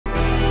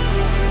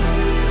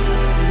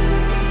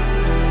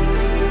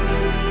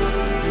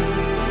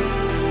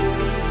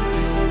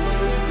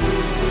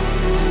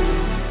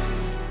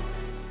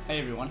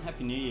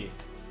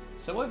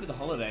So over the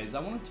holidays, I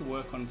wanted to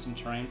work on some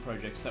terrain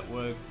projects that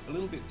were a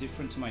little bit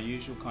different to my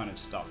usual kind of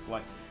stuff.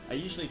 Like, I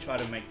usually try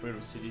to make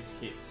Brutal Cities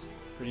kits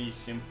pretty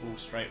simple,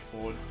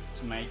 straightforward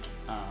to make,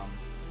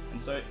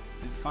 and so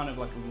it's kind of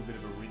like a little bit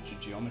of a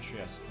rigid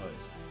geometry, I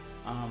suppose.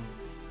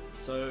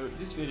 So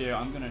this video,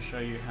 I'm going to show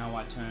you how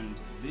I turned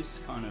this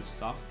kind of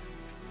stuff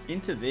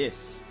into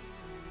this.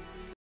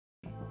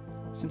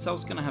 Since I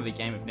was going to have a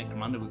game of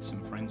Necromunda with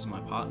some friends and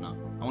my partner,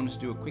 I wanted to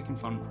do a quick and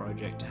fun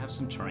project to have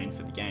some terrain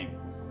for the game.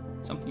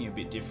 Something a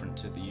bit different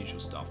to the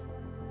usual stuff.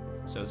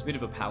 So it's a bit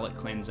of a palette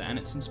cleanser, and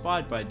it's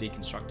inspired by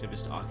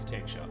deconstructivist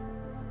architecture.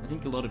 I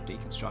think a lot of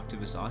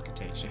deconstructivist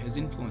architecture has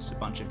influenced a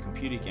bunch of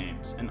computer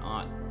games and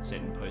art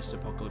set in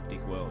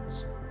post-apocalyptic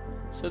worlds.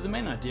 So the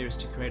main idea is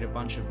to create a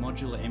bunch of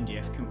modular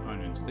MDF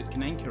components that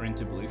can anchor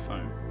into blue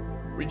foam.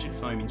 Rigid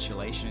foam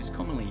insulation is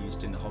commonly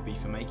used in the hobby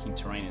for making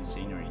terrain and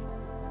scenery.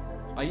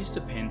 I used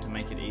a pen to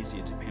make it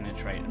easier to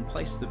penetrate and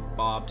place the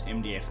barbed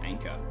MDF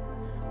anchor.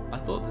 I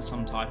thought that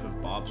some type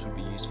of barbs would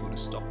be useful to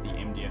stop the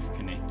MDF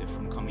connector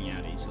from coming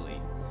out easily.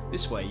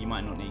 This way you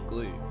might not need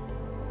glue.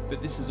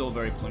 But this is all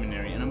very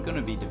preliminary, and I'm going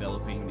to be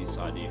developing this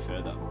idea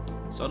further.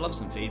 So I'd love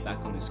some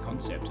feedback on this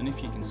concept and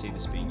if you can see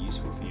this being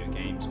useful for your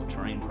games or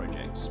terrain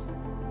projects.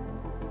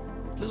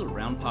 Little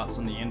round parts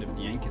on the end of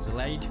the anchors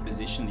allow you to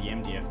position the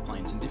MDF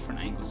planes in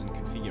different angles and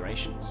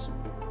configurations.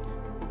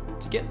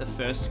 To get the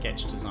first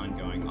sketch design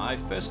going, I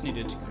first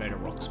needed to create a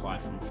rock spire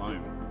from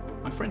foam.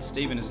 My friend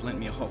Steven has lent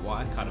me a hot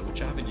wire cutter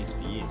which I haven't used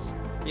for years.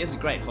 He has a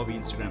great hobby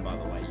Instagram, by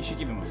the way, you should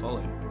give him a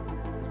follow.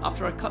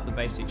 After I cut the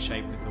basic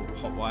shape with a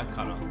hot wire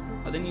cutter,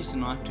 I then used a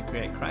knife to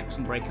create cracks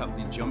and break up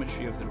the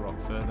geometry of the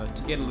rock further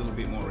to get a little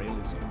bit more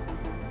realism.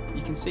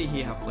 You can see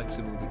here how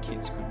flexible the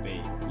kits could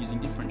be, using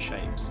different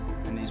shapes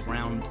and these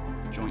round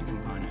joint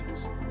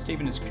components.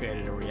 Steven has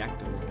created a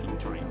reactor looking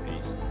terrain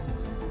piece.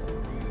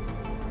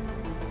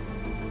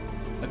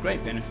 A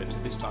great benefit to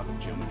this type of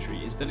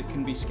geometry is that it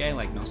can be scale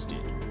agnostic.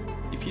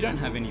 If you don't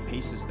have any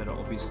pieces that are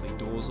obviously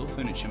doors or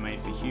furniture made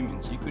for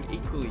humans, you could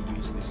equally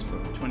use this for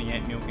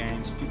 28mm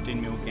games,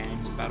 15mm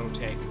games,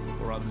 Battletech,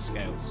 or other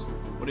scales,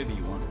 whatever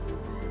you want.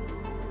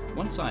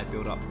 Once I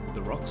built up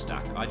the rock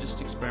stack, I just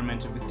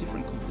experimented with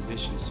different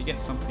compositions to get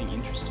something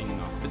interesting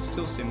enough, but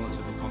still similar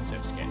to the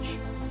concept sketch.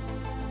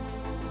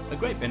 A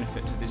great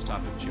benefit to this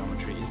type of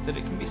geometry is that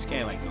it can be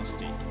scale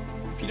agnostic.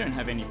 If you don't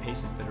have any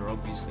pieces that are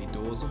obviously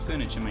doors or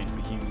furniture made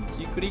for humans,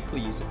 you could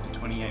equally use it for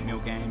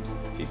 28mm games,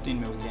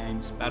 15mm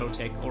games,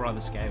 Battletech, or other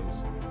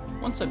scales.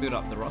 Once I built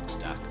up the rock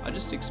stack, I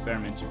just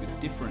experimented with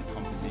different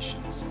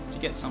compositions to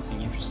get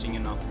something interesting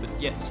enough but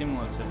yet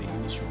similar to the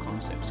initial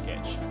concept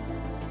sketch.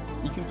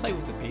 You can play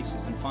with the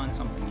pieces and find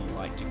something you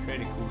like to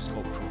create a cool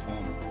sculptural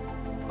form.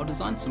 I'll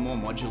design some more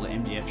modular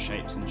MDF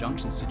shapes and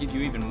junctions to give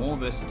you even more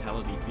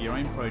versatility for your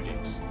own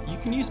projects. You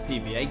can use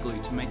PVA glue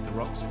to make the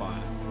rock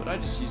spire, but I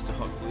just used a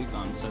hot glue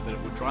gun so that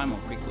it would dry more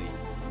quickly.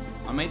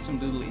 I made some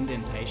little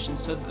indentations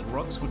so that the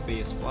rocks would be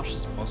as flush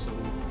as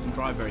possible and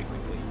dry very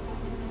quickly.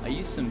 I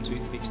used some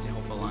toothpicks to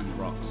help align the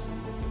rocks.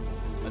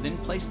 I then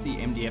placed the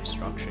MDF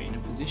structure in a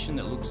position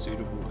that looked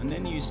suitable and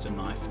then used a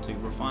knife to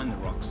refine the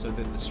rocks so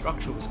that the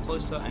structure was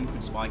closer and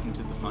could spike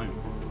into the foam.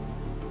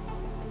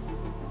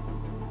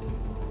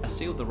 I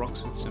sealed the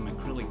rocks with some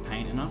acrylic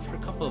paint and after a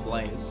couple of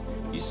layers,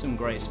 used some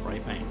grey spray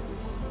paint.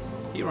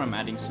 Here I'm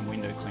adding some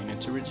window cleaner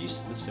to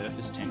reduce the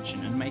surface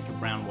tension and make a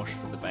brown wash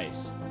for the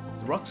base.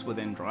 The rocks were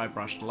then dry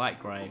brushed light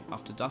grey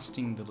after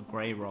dusting the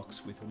grey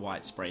rocks with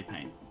white spray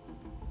paint.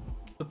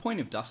 The point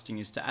of dusting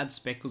is to add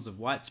speckles of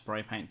white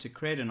spray paint to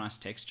create a nice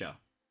texture.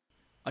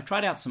 I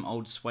tried out some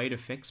old suede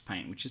effects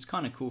paint which is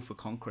kinda cool for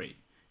concrete.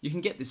 You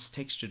can get this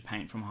textured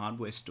paint from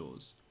hardware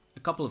stores.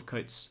 A couple of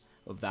coats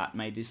of that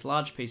made this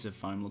large piece of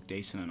foam look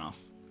decent enough.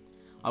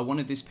 I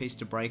wanted this piece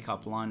to break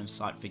up line of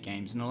sight for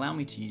games and allow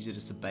me to use it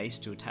as a base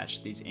to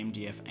attach these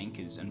MDF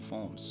anchors and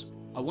forms.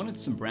 I wanted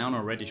some brown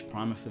or reddish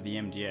primer for the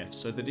MDF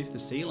so that if the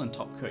seal and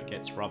top coat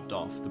gets rubbed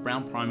off, the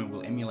brown primer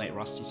will emulate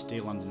rusty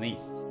steel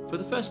underneath. For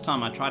the first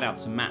time I tried out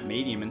some matte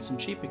medium and some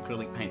cheap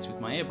acrylic paints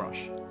with my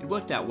airbrush. It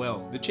worked out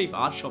well. The cheap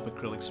art shop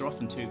acrylics are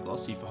often too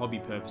glossy for hobby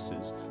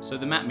purposes, so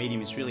the matte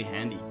medium is really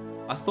handy.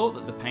 I thought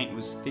that the paint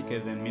was thicker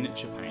than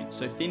miniature paint,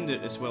 so thinned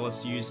it as well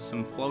as used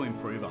some flow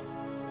improver.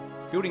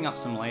 Building up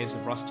some layers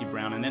of rusty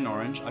brown and then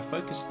orange, I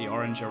focused the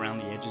orange around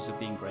the edges of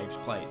the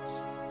engraved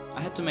plates.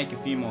 I had to make a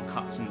few more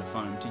cuts in the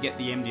foam to get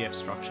the MDF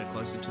structure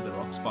closer to the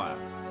rock spire.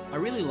 I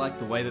really like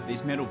the way that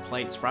these metal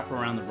plates wrap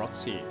around the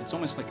rocks here, it's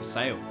almost like a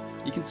sail.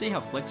 You can see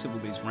how flexible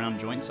these round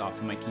joints are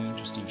for making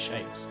interesting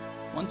shapes.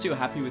 Once you are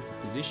happy with the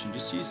position,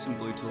 just use some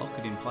glue to lock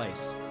it in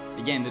place.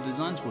 Again, the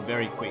designs were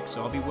very quick,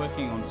 so I'll be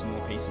working on some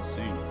more pieces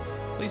soon.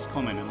 Please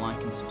comment and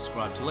like and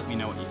subscribe to let me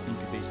know what you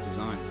think of these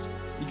designs.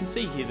 You can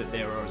see here that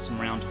there are some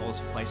round holes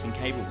for placing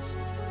cables.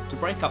 To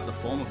break up the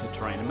form of the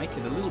terrain and make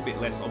it a little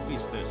bit less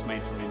obvious that it's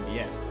made from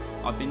MDF,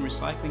 I've been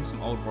recycling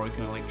some old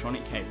broken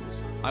electronic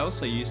cables. I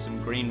also used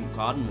some green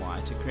garden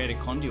wire to create a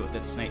conduit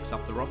that snakes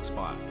up the rock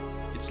spire.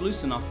 It's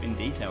loose enough in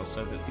detail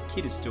so that the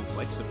kit is still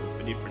flexible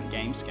for different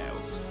game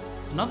scales.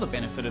 Another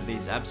benefit of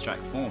these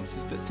abstract forms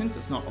is that since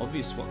it's not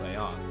obvious what they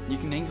are, you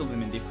can angle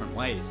them in different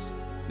ways.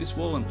 This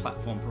wall and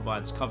platform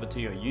provides cover to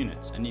your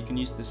units, and you can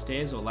use the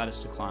stairs or ladders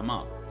to climb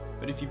up,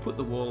 but if you put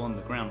the wall on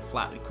the ground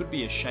flat, it could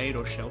be a shade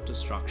or shelter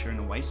structure in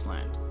a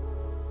wasteland.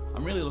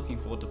 I'm really looking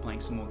forward to playing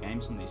some more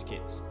games on these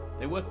kits.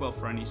 They work well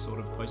for any sort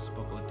of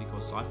post-apocalyptic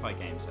or sci-fi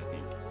games, I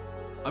think.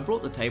 I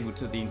brought the table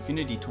to the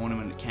Infinity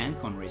tournament at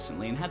CanCon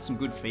recently and had some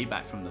good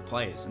feedback from the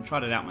players and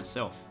tried it out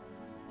myself.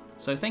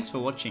 So thanks for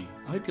watching,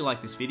 I hope you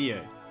liked this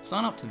video.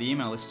 Sign up to the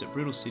email list at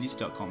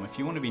brutalcities.com if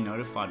you want to be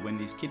notified when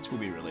these kits will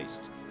be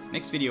released.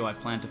 Next video I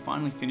plan to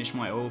finally finish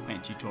my oil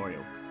paint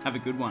tutorial. Have a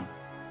good one.